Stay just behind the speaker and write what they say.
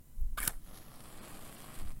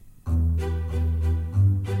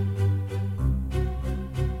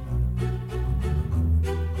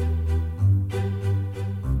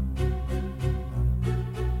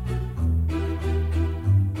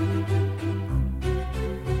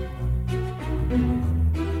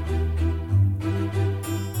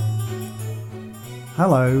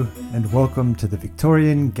Hello and welcome to the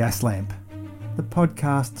Victorian Gas Lamp, the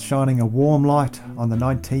podcast shining a warm light on the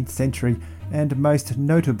 19th century and most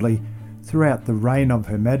notably throughout the reign of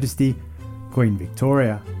Her Majesty, Queen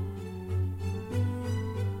Victoria.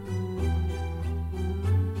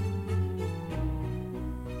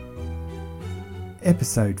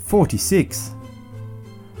 Episode 46,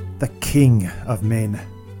 The King of Men.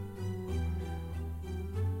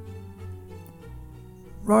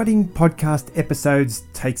 Writing podcast episodes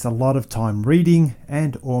takes a lot of time reading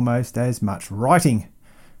and almost as much writing.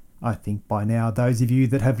 I think by now those of you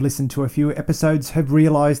that have listened to a few episodes have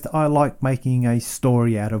realised I like making a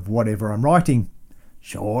story out of whatever I'm writing.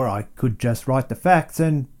 Sure, I could just write the facts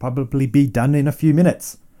and probably be done in a few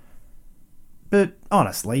minutes. But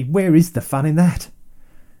honestly, where is the fun in that?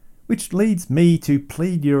 Which leads me to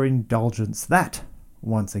plead your indulgence that,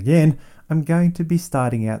 once again, I'm going to be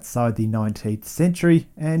starting outside the 19th century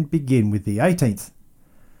and begin with the 18th.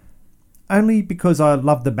 Only because I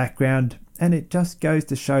love the background, and it just goes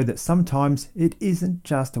to show that sometimes it isn't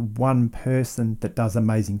just one person that does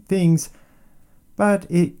amazing things, but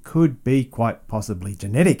it could be quite possibly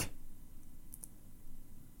genetic.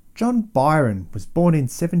 John Byron was born in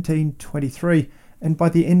 1723, and by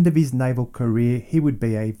the end of his naval career he would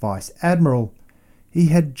be a Vice Admiral. He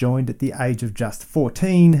had joined at the age of just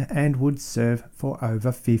 14 and would serve for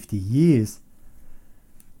over 50 years.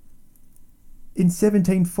 In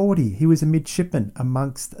 1740 he was a midshipman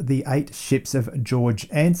amongst the 8 ships of George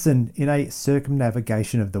Anson in a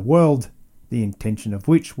circumnavigation of the world, the intention of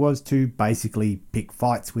which was to basically pick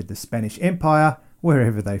fights with the Spanish Empire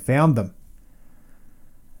wherever they found them.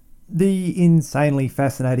 The insanely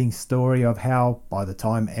fascinating story of how, by the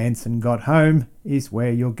time Anson got home, is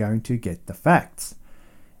where you're going to get the facts.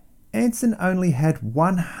 Anson only had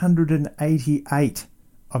 188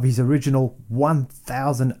 of his original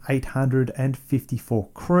 1,854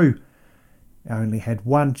 crew. He only had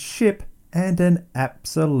 1 ship and an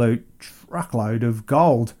absolute truckload of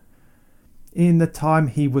gold. In the time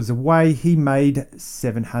he was away, he made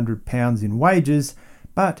 £700 in wages,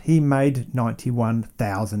 but he made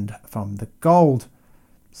 $91,000 from the gold,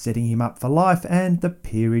 setting him up for life and the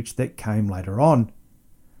peerage that came later on.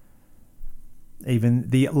 Even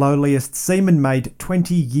the lowliest seaman made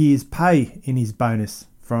 20 years' pay in his bonus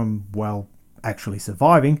from, well, actually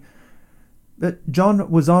surviving. But John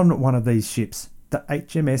was on one of these ships, the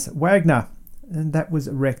HMS Wagner, and that was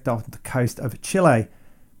wrecked off the coast of Chile.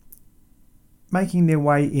 Making their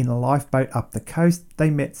way in a lifeboat up the coast, they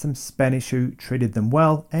met some Spanish who treated them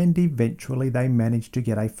well, and eventually they managed to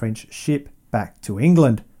get a French ship back to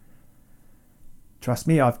England. Trust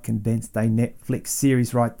me, I've condensed a Netflix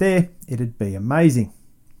series right there. It'd be amazing.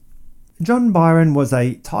 John Byron was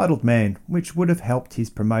a titled man, which would have helped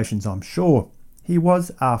his promotions, I'm sure. He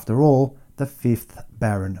was, after all, the 5th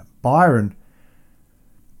Baron Byron.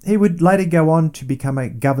 He would later go on to become a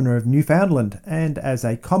governor of Newfoundland, and as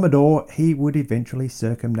a commodore, he would eventually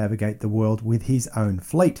circumnavigate the world with his own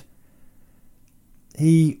fleet.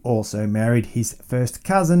 He also married his first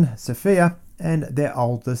cousin, Sophia, and their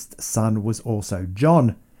oldest son was also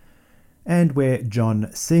John. And where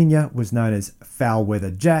John Sr. was known as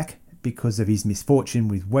Foul-Weather Jack because of his misfortune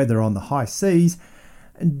with weather on the high seas,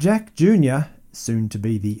 Jack Jr., soon to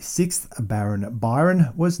be the 6th Baron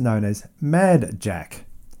Byron, was known as Mad Jack.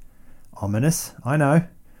 Ominous, I know.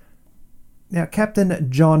 Now,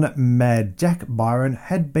 Captain John Mad Jack Byron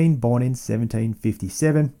had been born in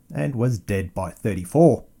 1757 and was dead by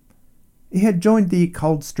 34. He had joined the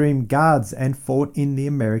Coldstream Guards and fought in the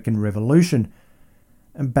American Revolution.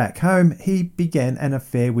 And back home, he began an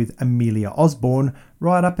affair with Amelia Osborne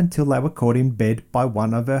right up until they were caught in bed by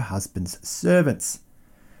one of her husband's servants.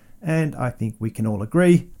 And I think we can all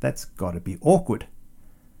agree that's got to be awkward.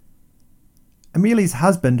 Amelia's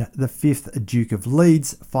husband, the 5th Duke of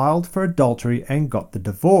Leeds, filed for adultery and got the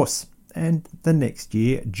divorce. And the next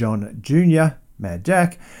year, John Jr., Mad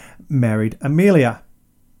Jack, married Amelia.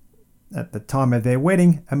 At the time of their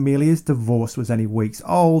wedding, Amelia's divorce was only weeks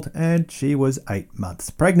old and she was 8 months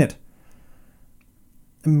pregnant.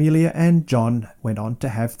 Amelia and John went on to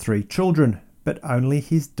have 3 children, but only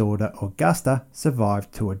his daughter Augusta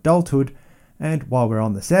survived to adulthood, and while we're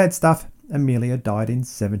on the sad stuff, Amelia died in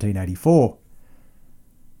 1784.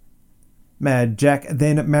 Mad Jack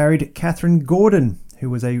then married Catherine Gordon, who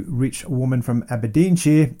was a rich woman from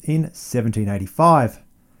Aberdeenshire, in 1785.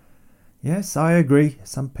 Yes, I agree,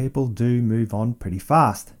 some people do move on pretty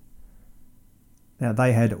fast. Now,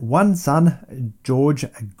 they had 1 son, George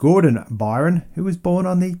Gordon Byron, who was born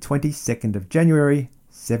on the 22nd of January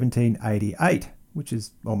 1788, which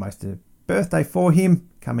is almost a birthday for him,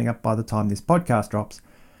 coming up by the time this podcast drops.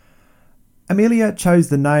 Amelia chose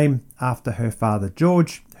the name after her father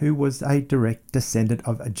George, who was a direct descendant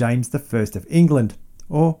of James I of England,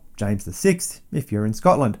 or James VI if you're in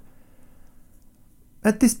Scotland.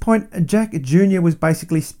 At this point, Jack Jr. was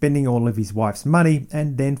basically spending all of his wife's money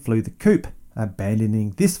and then flew the coop,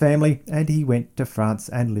 abandoning this family, and he went to France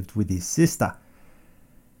and lived with his sister.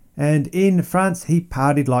 And in France, he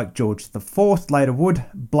partied like George IV later would,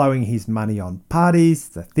 blowing his money on parties,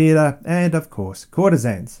 the theatre, and of course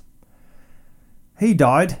courtesans. He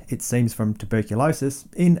died, it seems from tuberculosis,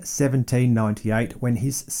 in 1798 when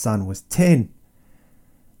his son was 10.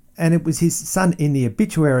 And it was his son in the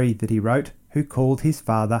obituary that he wrote who called his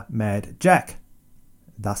father Mad Jack.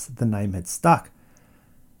 Thus the name had stuck.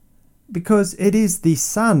 Because it is the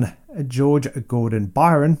son, George Gordon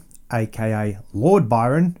Byron, aka Lord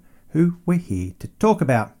Byron, who we're here to talk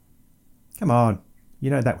about. Come on,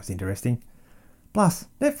 you know that was interesting. Plus,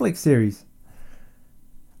 Netflix series.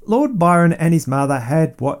 Lord Byron and his mother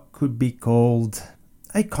had what could be called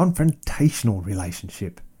a confrontational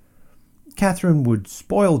relationship. Catherine would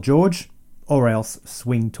spoil George, or else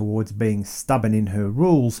swing towards being stubborn in her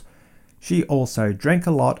rules. She also drank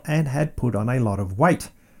a lot and had put on a lot of weight.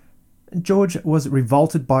 George was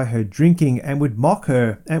revolted by her drinking and would mock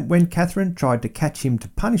her, and when Catherine tried to catch him to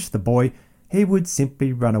punish the boy, he would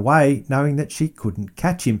simply run away, knowing that she couldn't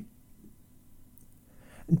catch him.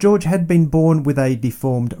 George had been born with a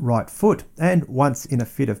deformed right foot, and once in a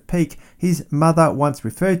fit of pique, his mother once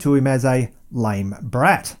referred to him as a lame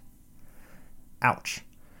brat. Ouch.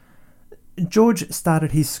 George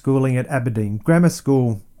started his schooling at Aberdeen Grammar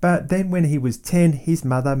School, but then when he was 10, his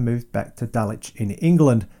mother moved back to Dulwich in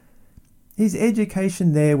England. His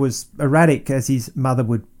education there was erratic, as his mother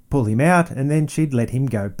would pull him out and then she'd let him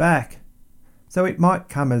go back. So it might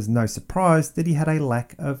come as no surprise that he had a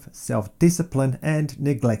lack of self-discipline and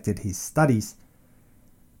neglected his studies.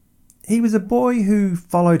 He was a boy who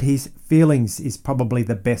followed his feelings, is probably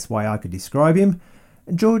the best way I could describe him.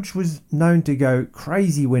 George was known to go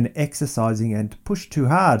crazy when exercising and push too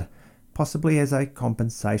hard, possibly as a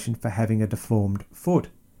compensation for having a deformed foot.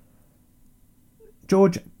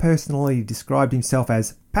 George personally described himself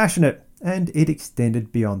as passionate, and it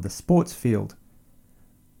extended beyond the sports field.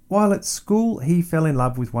 While at school, he fell in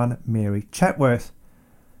love with one Mary Chatworth,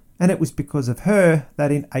 and it was because of her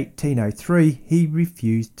that in 1803 he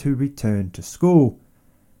refused to return to school.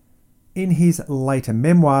 In his later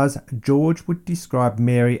memoirs, George would describe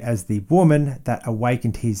Mary as the woman that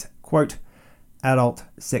awakened his, quote, adult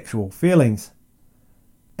sexual feelings.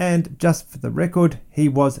 And just for the record, he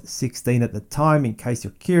was 16 at the time, in case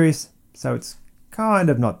you're curious, so it's kind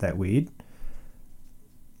of not that weird.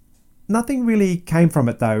 Nothing really came from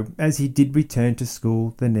it though, as he did return to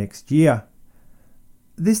school the next year.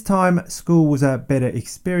 This time, school was a better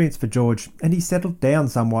experience for George, and he settled down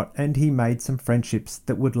somewhat, and he made some friendships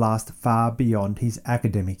that would last far beyond his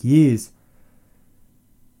academic years.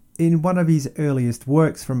 In one of his earliest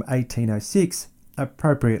works from 1806,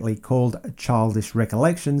 appropriately called Childish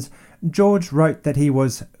Recollections, George wrote that he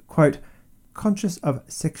was, quote, conscious of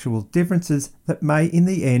sexual differences that may in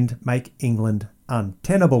the end make England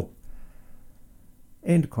untenable.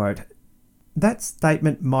 End quote. That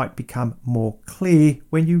statement might become more clear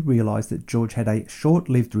when you realise that George had a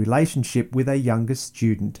short-lived relationship with a younger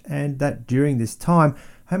student, and that during this time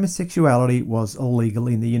homosexuality was illegal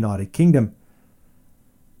in the United Kingdom.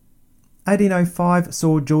 1805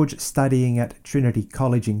 saw George studying at Trinity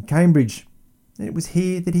College in Cambridge. It was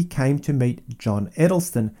here that he came to meet John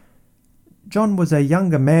Eddleston. John was a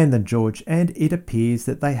younger man than George, and it appears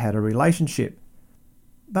that they had a relationship.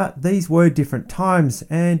 But these were different times,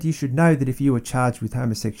 and you should know that if you were charged with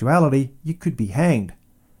homosexuality, you could be hanged.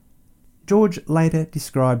 George later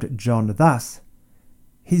described John thus: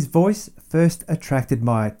 his voice first attracted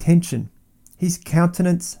my attention, his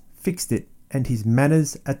countenance fixed it, and his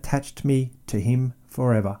manners attached me to him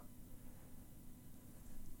forever.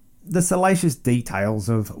 The salacious details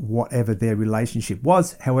of whatever their relationship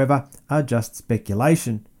was, however, are just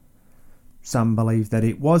speculation. Some believe that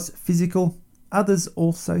it was physical. Others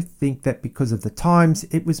also think that because of the times,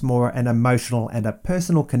 it was more an emotional and a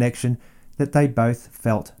personal connection that they both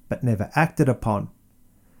felt but never acted upon.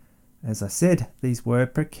 As I said, these were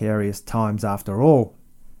precarious times after all.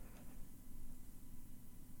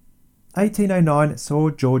 1809 saw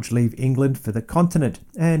George leave England for the continent,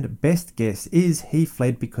 and best guess is he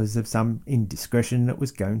fled because of some indiscretion that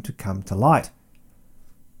was going to come to light.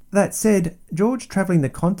 That said, George travelling the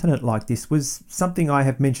continent like this was something I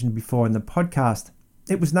have mentioned before in the podcast.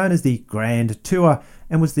 It was known as the Grand Tour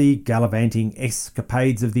and was the gallivanting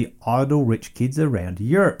escapades of the idle rich kids around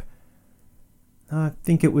Europe. I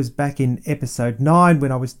think it was back in episode 9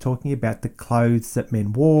 when I was talking about the clothes that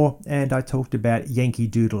men wore, and I talked about Yankee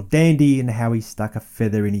Doodle Dandy and how he stuck a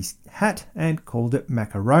feather in his hat and called it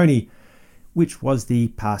macaroni, which was the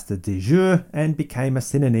pasta du jour and became a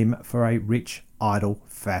synonym for a rich, idle,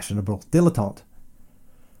 fashionable dilettante.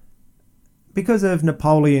 Because of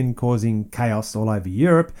Napoleon causing chaos all over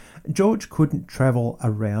Europe, George couldn't travel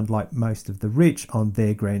around like most of the rich on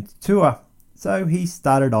their grand tour, so he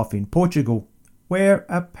started off in Portugal, where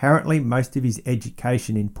apparently most of his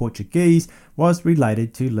education in Portuguese was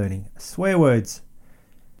related to learning swear words.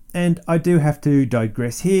 And I do have to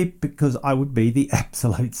digress here because I would be the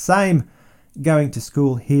absolute same. Going to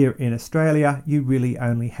school here in Australia, you really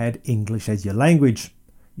only had English as your language.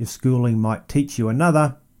 Your schooling might teach you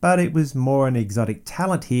another, but it was more an exotic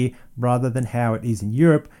talent here rather than how it is in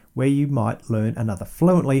Europe, where you might learn another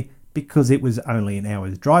fluently because it was only an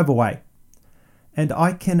hour's drive away. And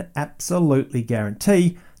I can absolutely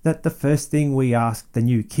guarantee that the first thing we asked the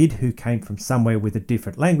new kid who came from somewhere with a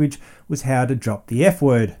different language was how to drop the F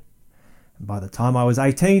word. And by the time I was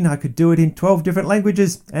 18, I could do it in 12 different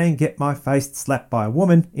languages and get my face slapped by a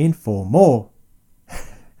woman in 4 more.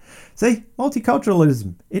 See,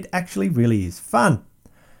 multiculturalism, it actually really is fun.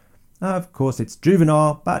 Of course, it's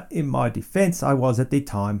juvenile, but in my defense, I was at the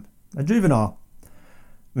time a juvenile.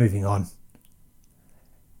 Moving on.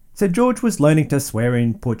 So George was learning to swear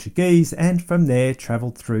in Portuguese and from there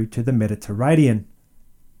travelled through to the Mediterranean.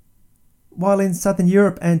 While in southern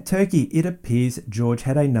Europe and Turkey, it appears George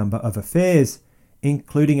had a number of affairs,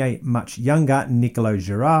 including a much younger Niccolo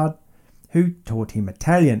Gerard, who taught him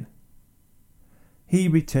Italian. He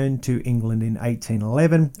returned to England in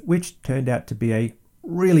 1811, which turned out to be a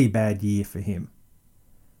really bad year for him.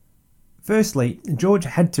 Firstly, George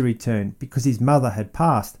had to return because his mother had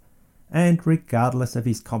passed, and regardless of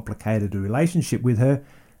his complicated relationship with her,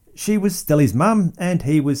 she was still his mum and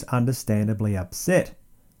he was understandably upset.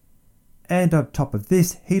 And on top of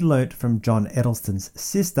this, he learnt from John Edelston's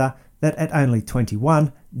sister that at only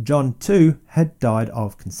 21, John too had died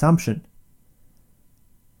of consumption.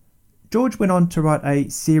 George went on to write a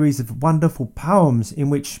series of wonderful poems in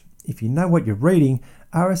which, if you know what you're reading,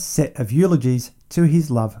 are a set of eulogies to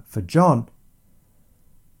his love for John.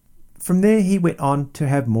 From there he went on to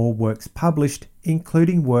have more works published,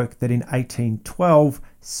 including work that in 1812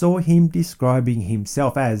 saw him describing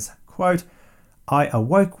himself as, quote, "I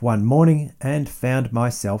awoke one morning and found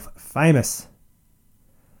myself famous."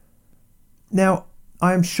 Now,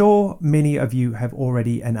 I am sure many of you have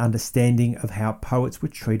already an understanding of how poets were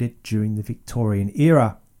treated during the Victorian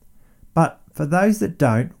era. But for those that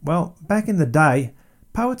don't, well, back in the day,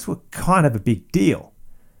 poets were kind of a big deal.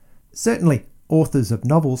 Certainly, authors of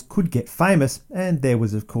novels could get famous, and there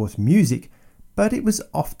was of course music, but it was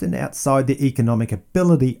often outside the economic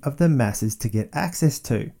ability of the masses to get access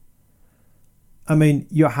to. I mean,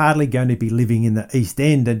 you're hardly going to be living in the East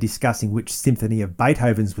End and discussing which symphony of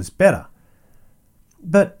Beethoven's was better.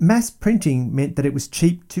 But mass printing meant that it was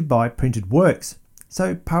cheap to buy printed works,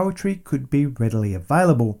 so poetry could be readily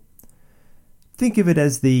available. Think of it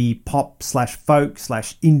as the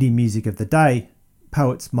pop/folk/indie music of the day.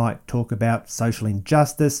 Poets might talk about social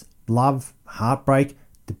injustice, love, heartbreak,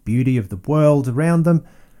 the beauty of the world around them,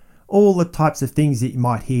 all the types of things that you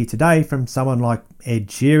might hear today from someone like Ed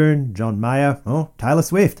Sheeran, John Mayer, or Taylor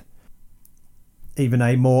Swift. Even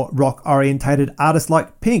a more rock-orientated artist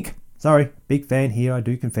like Pink, sorry, big fan here, I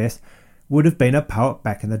do confess, would have been a poet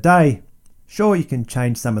back in the day. Sure, you can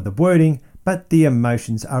change some of the wording, but the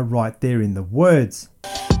emotions are right there in the words.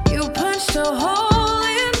 You punched a hole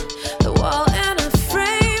in the wall and I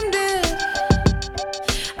framed it.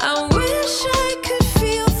 I wish I could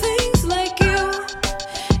feel things like you.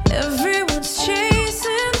 Everyone's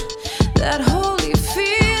chasing that holy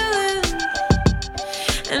feeling.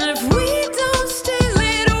 And if we don't stay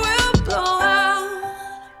late, we'll blow out.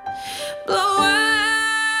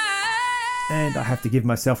 And I have to give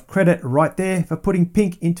myself credit right there for putting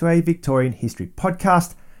Pink into a Victorian history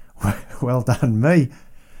podcast. Well done me.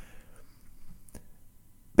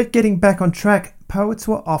 But getting back on track, poets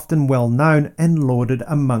were often well known and lauded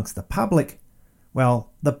amongst the public.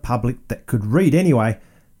 Well, the public that could read anyway.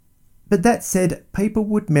 But that said, people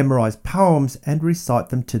would memorise poems and recite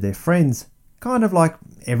them to their friends, kind of like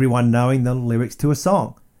everyone knowing the lyrics to a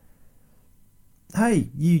song.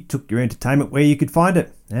 Hey, you took your entertainment where you could find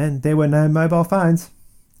it, and there were no mobile phones.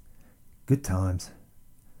 Good times.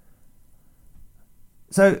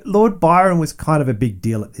 So Lord Byron was kind of a big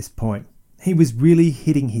deal at this point. He was really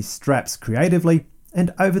hitting his straps creatively,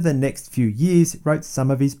 and over the next few years wrote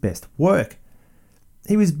some of his best work.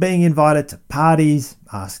 He was being invited to parties,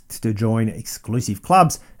 asked to join exclusive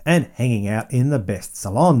clubs, and hanging out in the best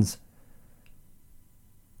salons.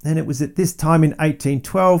 And it was at this time in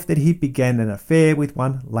 1812 that he began an affair with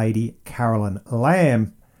one Lady Caroline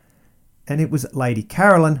Lamb. And it was Lady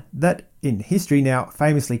Caroline that in history now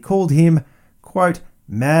famously called him, quote,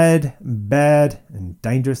 mad, bad, and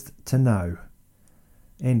dangerous to know,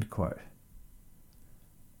 end quote.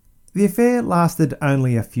 The affair lasted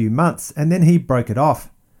only a few months and then he broke it off.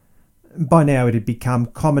 By now it had become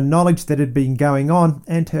common knowledge that had been going on,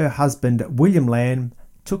 and her husband William Lamb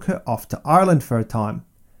took her off to Ireland for a time.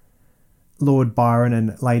 Lord Byron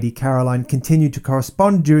and Lady Caroline continued to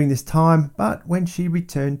correspond during this time, but when she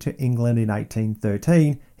returned to England in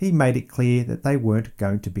 1813, he made it clear that they weren't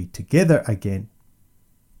going to be together again.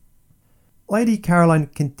 Lady Caroline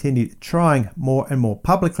continued trying more and more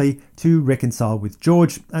publicly to reconcile with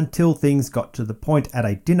George until things got to the point at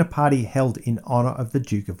a dinner party held in honour of the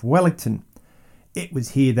Duke of Wellington. It was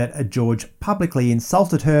here that George publicly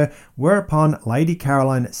insulted her, whereupon Lady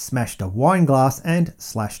Caroline smashed a wine glass and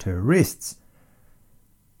slashed her wrists.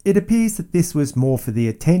 It appears that this was more for the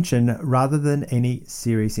attention rather than any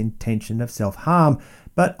serious intention of self-harm,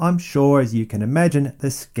 but I'm sure, as you can imagine,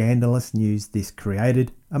 the scandalous news this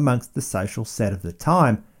created amongst the social set of the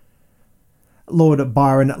time. Lord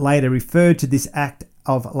Byron later referred to this act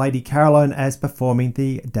of Lady Caroline as performing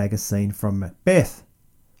the dagger scene from Macbeth.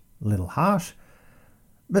 A little harsh.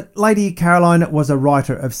 But Lady Caroline was a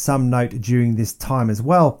writer of some note during this time as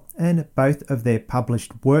well, and both of their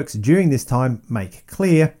published works during this time make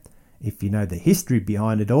clear, if you know the history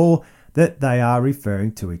behind it all, that they are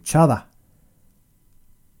referring to each other.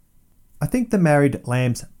 I think the married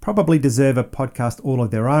Lambs probably deserve a podcast all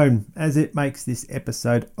of their own, as it makes this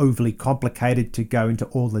episode overly complicated to go into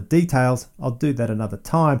all the details. I'll do that another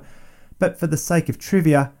time, but for the sake of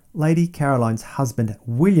trivia, Lady Caroline's husband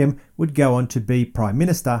William would go on to be Prime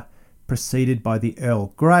Minister, preceded by the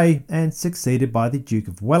Earl Grey and succeeded by the Duke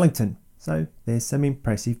of Wellington. So there's some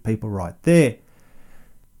impressive people right there.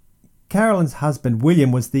 Caroline's husband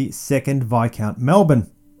William was the 2nd Viscount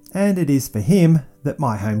Melbourne, and it is for him that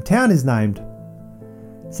my hometown is named.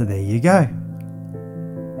 So there you go.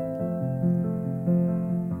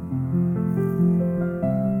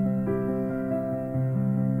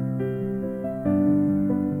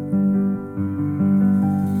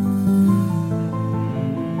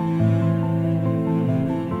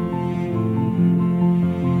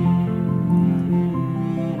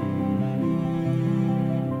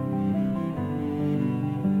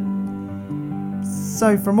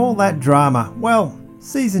 So from all that drama, well,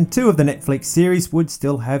 Season 2 of the Netflix series would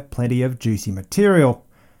still have plenty of juicy material.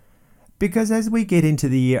 Because as we get into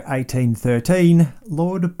the year 1813,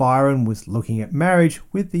 Lord Byron was looking at marriage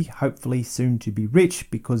with the hopefully soon to be rich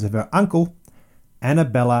because of her uncle,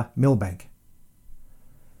 Annabella Milbank.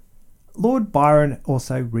 Lord Byron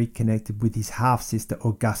also reconnected with his half-sister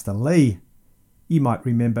Augusta Lee. You might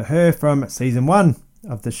remember her from Season 1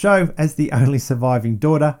 of the show as the only surviving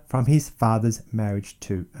daughter from his father's marriage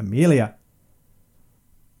to Amelia.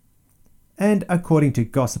 And according to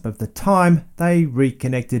gossip of the time, they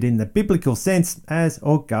reconnected in the biblical sense, as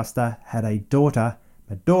Augusta had a daughter,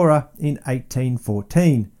 Medora, in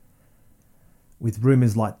 1814. With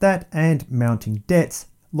rumours like that and mounting debts,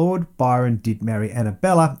 Lord Byron did marry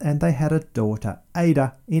Annabella and they had a daughter,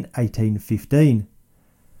 Ada, in 1815.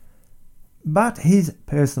 But his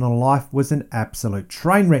personal life was an absolute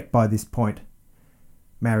train wreck by this point.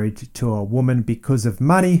 Married to a woman because of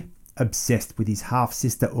money, obsessed with his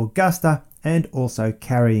half-sister Augusta, and also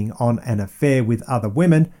carrying on an affair with other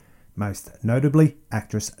women, most notably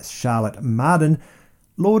actress Charlotte Marden,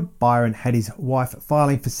 Lord Byron had his wife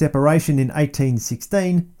filing for separation in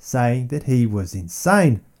 1816, saying that he was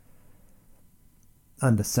insane.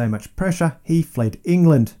 Under so much pressure, he fled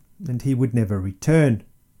England, and he would never return.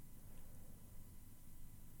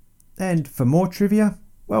 And for more trivia,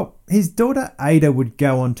 well, his daughter Ada would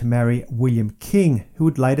go on to marry William King, who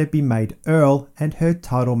would later be made Earl, and her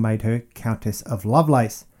title made her Countess of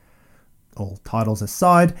Lovelace. All titles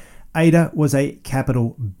aside, Ada was a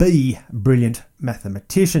capital B brilliant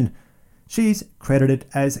mathematician. She's credited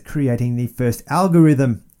as creating the first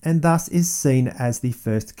algorithm, and thus is seen as the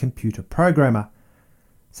first computer programmer.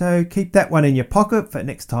 So keep that one in your pocket for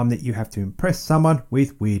next time that you have to impress someone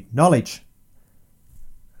with weird knowledge.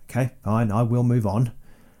 Okay, fine, I will move on.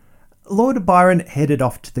 Lord Byron headed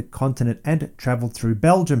off to the continent and travelled through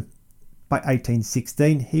Belgium. By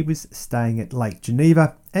 1816, he was staying at Lake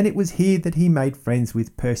Geneva, and it was here that he made friends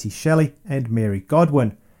with Percy Shelley and Mary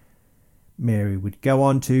Godwin. Mary would go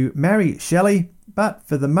on to marry Shelley, but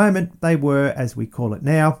for the moment they were, as we call it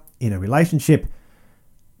now, in a relationship.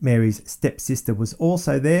 Mary's stepsister was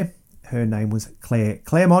also there. her name was Claire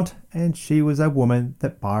Claremont, and she was a woman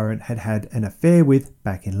that Byron had had an affair with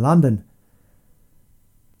back in London.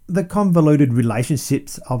 The convoluted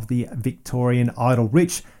relationships of the Victorian idle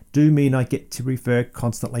rich do mean I get to refer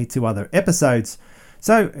constantly to other episodes.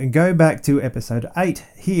 So go back to episode 8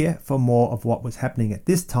 here for more of what was happening at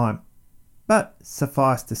this time. But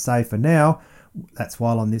suffice to say for now, that's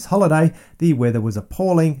while on this holiday, the weather was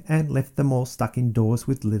appalling and left them all stuck indoors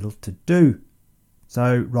with little to do.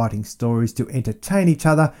 So writing stories to entertain each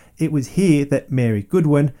other, it was here that Mary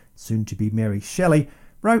Goodwin, soon to be Mary Shelley,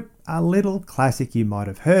 wrote a little classic you might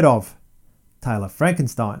have heard of, Tale of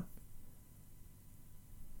Frankenstein.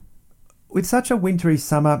 With such a wintry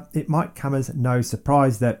summer, it might come as no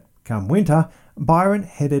surprise that, come winter, Byron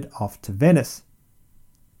headed off to Venice.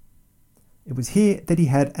 It was here that he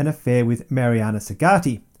had an affair with Mariana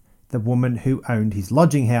Sagatti, the woman who owned his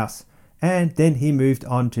lodging house, and then he moved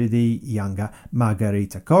on to the younger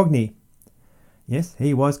Margherita Cogni. Yes,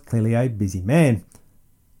 he was clearly a busy man.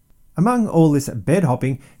 Among all this bed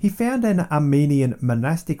hopping, he found an Armenian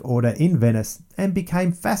monastic order in Venice and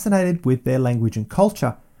became fascinated with their language and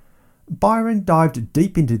culture. Byron dived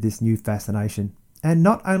deep into this new fascination and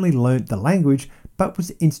not only learnt the language but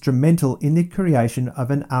was instrumental in the creation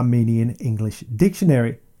of an Armenian English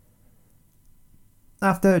dictionary.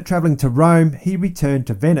 After travelling to Rome, he returned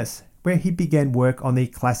to Venice, where he began work on the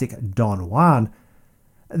classic Don Juan.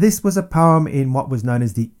 This was a poem in what was known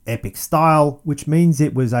as the epic style, which means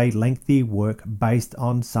it was a lengthy work based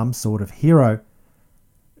on some sort of hero.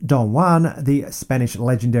 Don Juan, the Spanish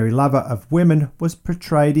legendary lover of women, was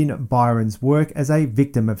portrayed in Byron's work as a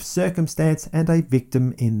victim of circumstance and a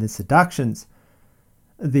victim in the seductions.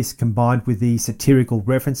 This, combined with the satirical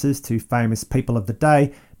references to famous people of the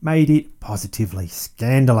day, made it positively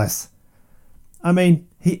scandalous. I mean,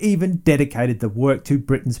 he even dedicated the work to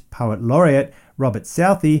Britain's poet laureate, Robert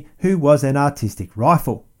Southey, who was an artistic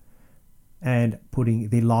rifle. And putting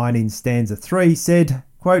the line in stanza 3 said,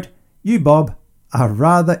 quote, "You, Bob, are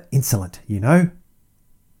rather insolent, you know."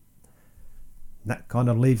 That kind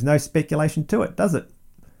of leaves no speculation to it, does it?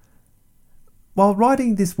 While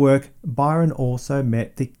writing this work, Byron also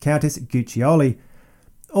met the Countess Guiccioli.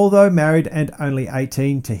 Although married and only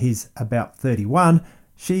 18 to his about 31,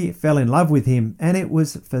 she fell in love with him, and it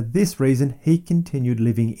was for this reason he continued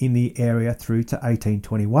living in the area through to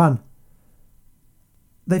 1821.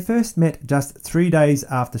 They first met just 3 days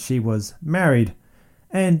after she was married.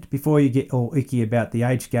 And before you get all icky about the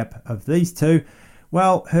age gap of these two,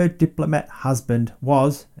 well, her diplomat husband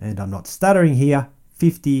was, and I'm not stuttering here,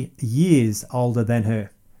 50 years older than her.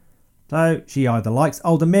 So she either likes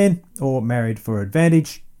older men or married for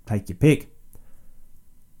advantage, take your pick.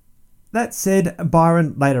 That said,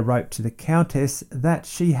 Byron later wrote to the Countess that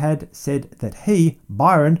she had said that he,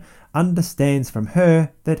 Byron, understands from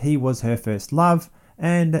her that he was her first love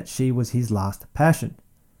and that she was his last passion.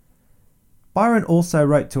 Byron also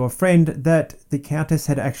wrote to a friend that the Countess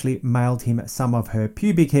had actually mailed him some of her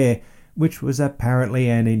pubic hair, which was apparently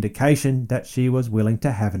an indication that she was willing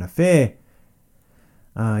to have an affair.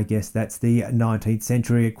 I guess that's the 19th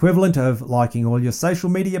century equivalent of liking all your social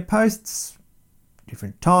media posts.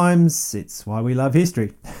 Different times, it's why we love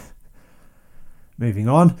history. Moving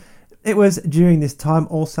on, it was during this time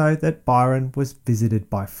also that Byron was visited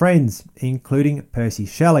by friends, including Percy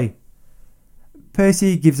Shelley.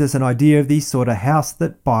 Percy gives us an idea of the sort of house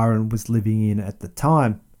that Byron was living in at the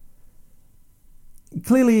time.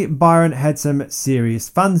 Clearly, Byron had some serious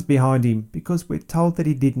funds behind him because we're told that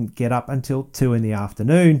he didn't get up until 2 in the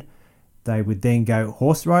afternoon. They would then go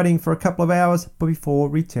horse riding for a couple of hours before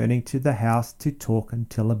returning to the house to talk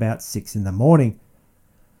until about 6 in the morning.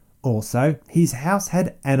 Also, his house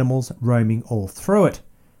had animals roaming all through it.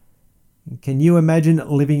 Can you imagine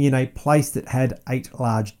living in a place that had 8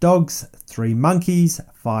 large dogs, 3 monkeys,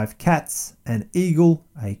 5 cats, an eagle,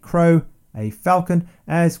 a crow, a falcon,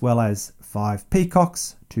 as well as 5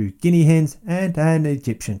 peacocks, 2 guinea hens, and an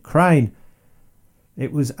Egyptian crane?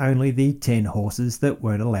 It was only the 10 horses that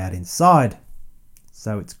weren't allowed inside.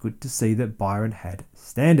 So it's good to see that Byron had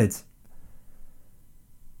standards.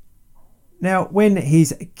 Now, when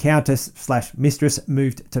his countess/mistress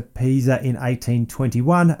moved to Pisa in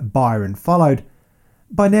 1821, Byron followed.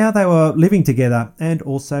 By now they were living together and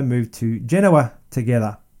also moved to Genoa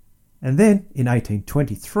together. And then, in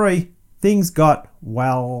 1823, things got,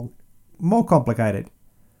 well, more complicated.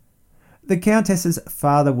 The Countess's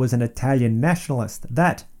father was an Italian nationalist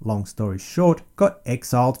that, long story short, got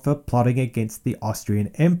exiled for plotting against the Austrian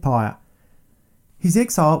Empire. His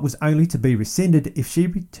exile was only to be rescinded if she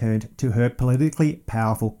returned to her politically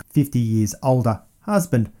powerful 50 years older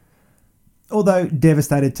husband. Although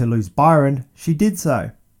devastated to lose Byron, she did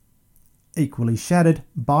so. Equally shattered,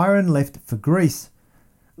 Byron left for Greece.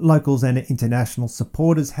 Locals and international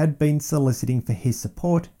supporters had been soliciting for his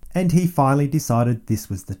support, and he finally decided this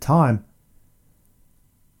was the time.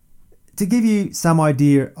 To give you some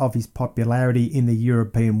idea of his popularity in the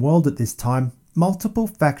European world at this time, multiple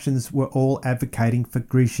factions were all advocating for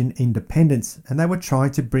Grecian independence, and they were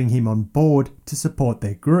trying to bring him on board to support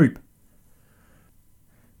their group.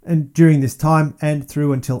 And during this time, and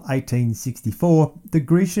through until 1864, the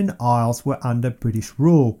Grecian Isles were under British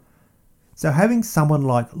rule. So having someone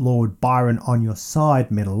like Lord Byron on your side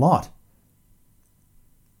meant a lot.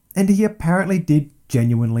 And he apparently did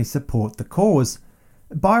genuinely support the cause.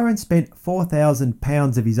 Byron spent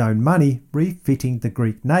 £4,000 of his own money refitting the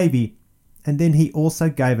Greek navy, and then he also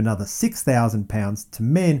gave another £6,000 to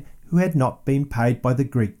men who had not been paid by the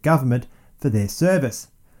Greek government for their service.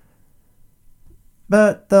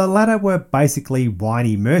 But the latter were basically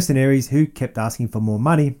whiny mercenaries who kept asking for more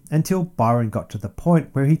money until Byron got to the point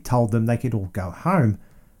where he told them they could all go home.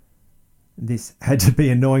 This had to be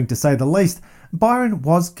annoying to say the least. Byron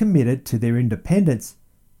was committed to their independence.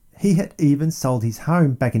 He had even sold his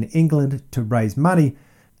home back in England to raise money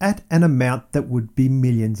at an amount that would be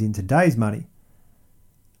millions in today's money.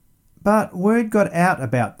 But word got out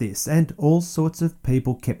about this, and all sorts of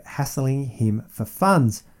people kept hassling him for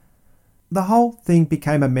funds. The whole thing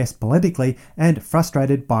became a mess politically and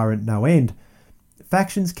frustrated Byron no end.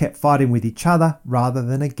 Factions kept fighting with each other rather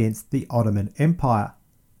than against the Ottoman Empire.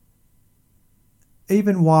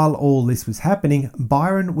 Even while all this was happening,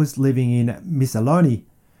 Byron was living in Missolonghi.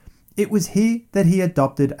 It was here that he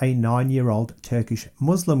adopted a 9-year-old Turkish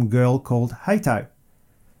Muslim girl called Hato.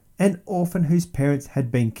 An orphan whose parents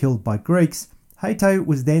had been killed by Greeks, Hato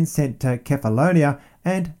was then sent to Kefalonia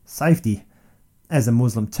and safety. As a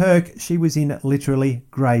Muslim Turk, she was in literally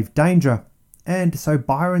grave danger, and so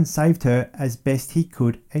Byron saved her as best he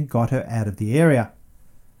could and got her out of the area.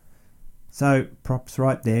 So props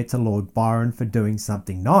right there to Lord Byron for doing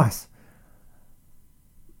something nice.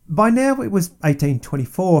 By now it was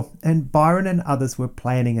 1824, and Byron and others were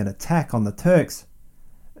planning an attack on the Turks.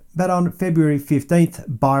 But on February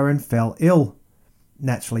 15th, Byron fell ill.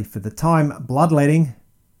 Naturally for the time, bloodletting,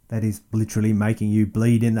 that is literally making you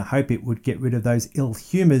bleed in the hope it would get rid of those ill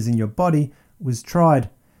humours in your body, was tried.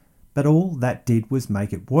 But all that did was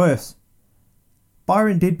make it worse.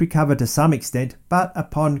 Byron did recover to some extent, but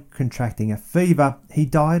upon contracting a fever, he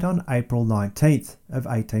died on April 19th of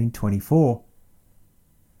 1824.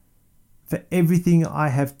 For everything I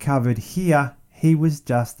have covered here, he was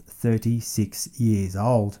just 36 years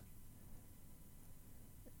old.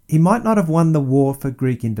 He might not have won the war for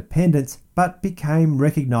Greek independence, but became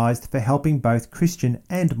recognised for helping both Christian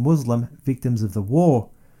and Muslim victims of the war.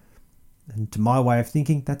 And to my way of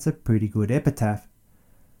thinking, that's a pretty good epitaph.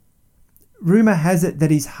 Rumour has it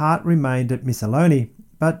that his heart remained at Missolonghi,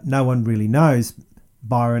 but no one really knows.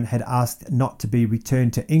 Byron had asked not to be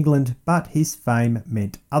returned to England, but his fame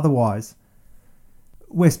meant otherwise.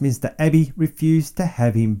 Westminster Abbey refused to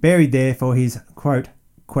have him buried there for his, quote,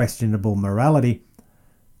 questionable morality.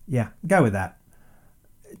 Yeah, go with that.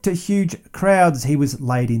 To huge crowds, he was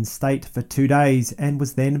laid in state for 2 days and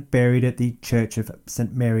was then buried at the Church of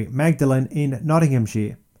St Mary Magdalene in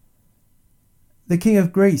Nottinghamshire. The King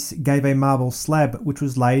of Greece gave a marble slab which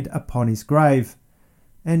was laid upon his grave,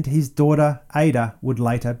 and his daughter Ada would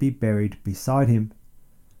later be buried beside him.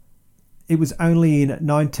 It was only in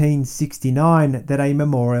 1969 that a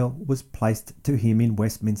memorial was placed to him in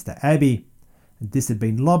Westminster Abbey. This had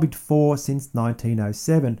been lobbied for since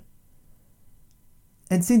 1907.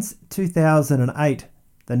 And since 2008,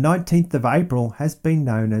 the 19th of April has been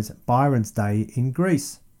known as Byron's Day in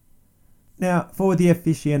Greece. Now, for the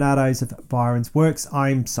aficionados of Byron's works,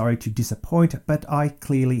 I'm sorry to disappoint, but I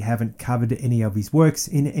clearly haven't covered any of his works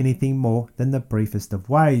in anything more than the briefest of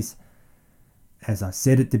ways. As I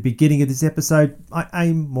said at the beginning of this episode, I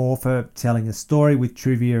aim more for telling a story with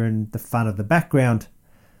trivia and the fun of the background.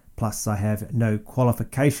 Plus, I have no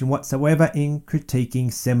qualification whatsoever in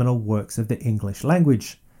critiquing seminal works of the English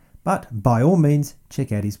language. But by all means,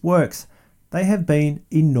 check out his works. They have been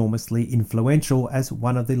enormously influential as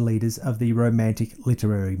one of the leaders of the Romantic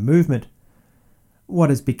literary movement. What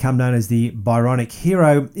has become known as the Byronic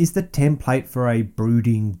hero is the template for a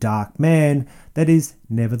brooding, dark man that is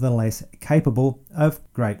nevertheless capable of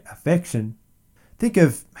great affection. Think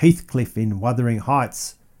of Heathcliff in Wuthering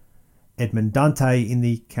Heights, Edmond Dante in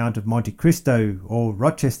The Count of Monte Cristo, or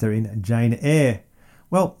Rochester in Jane Eyre.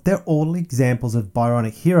 Well, they're all examples of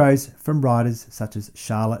Byronic heroes from writers such as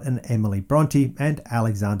Charlotte and Emily Bronte and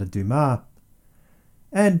Alexander Dumas.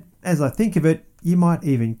 And as I think of it, you might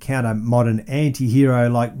even count a modern anti-hero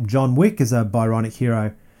like John Wick as a Byronic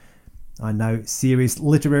hero. I know serious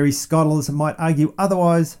literary scholars might argue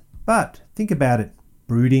otherwise, but think about it.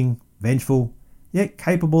 Brooding, vengeful, yet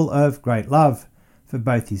capable of great love for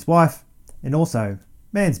both his wife and also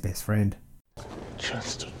man's best friend.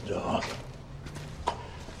 Just a dog.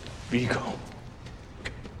 Vigo.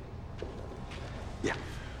 Yeah.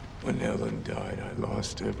 When Ellen died, I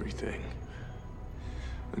lost everything.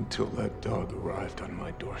 Until that dog arrived on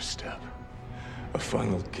my doorstep. A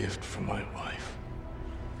final gift from my wife.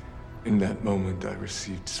 In that moment, I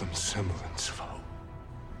received some semblance of hope.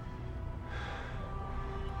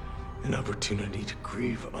 An opportunity to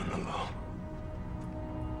grieve unalone.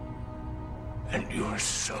 And your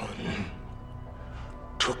son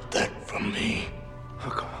took that from me.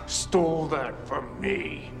 Stole that from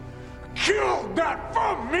me. Killed that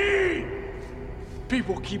from me!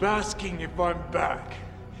 People keep asking if I'm back,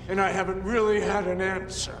 and I haven't really had an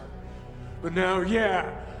answer. But now,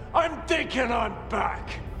 yeah, I'm thinking I'm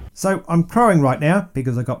back. So I'm crowing right now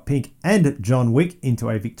because I got Pink and John Wick into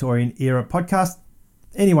a Victorian era podcast.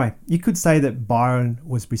 Anyway, you could say that Byron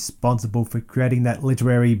was responsible for creating that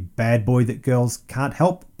literary bad boy that girls can't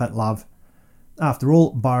help but love. After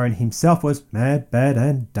all, Byron himself was mad, bad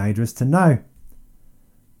and dangerous to know.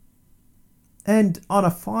 And on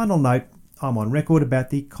a final note, I'm on record about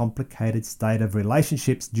the complicated state of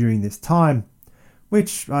relationships during this time,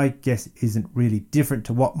 which I guess isn't really different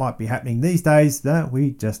to what might be happening these days that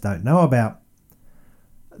we just don't know about.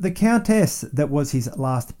 The Countess, that was his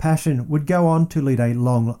last passion, would go on to lead a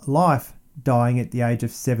long life, dying at the age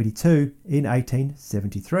of 72 in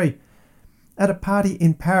 1873. At a party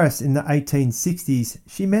in Paris in the 1860s,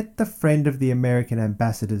 she met the friend of the American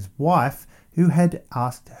ambassador's wife, who had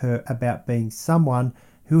asked her about being someone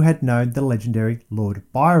who had known the legendary Lord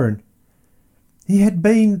Byron. He had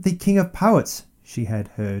been the king of poets, she had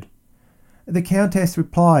heard. The Countess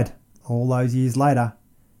replied, all those years later,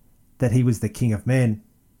 that he was the king of men.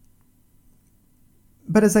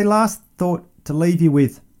 But as a last thought to leave you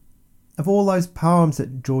with, of all those poems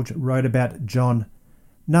that George wrote about John,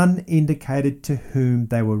 none indicated to whom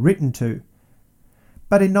they were written to.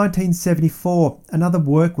 But in 1974, another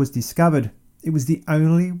work was discovered. It was the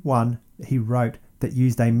only one he wrote that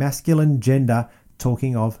used a masculine gender,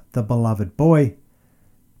 talking of the beloved boy.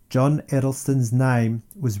 John Edelston's name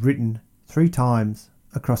was written 3 times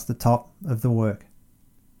across the top of the work.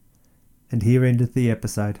 And here endeth the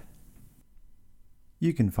episode.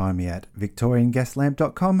 You can find me at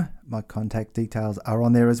victoriangaslamp.com. My contact details are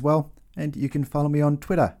on there as well. And you can follow me on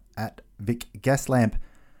Twitter at VicGaslamp.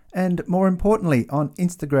 And more importantly, on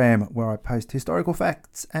Instagram, where I post historical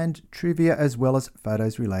facts and trivia as well as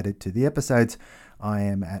photos related to the episodes. I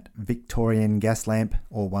am at Victorian Gaslamp,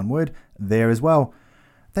 all one word, there as well.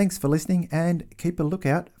 Thanks for listening and keep a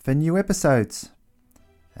lookout for new episodes.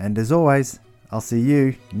 And as always, I'll see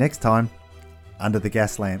you next time under the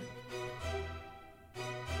gas lamp.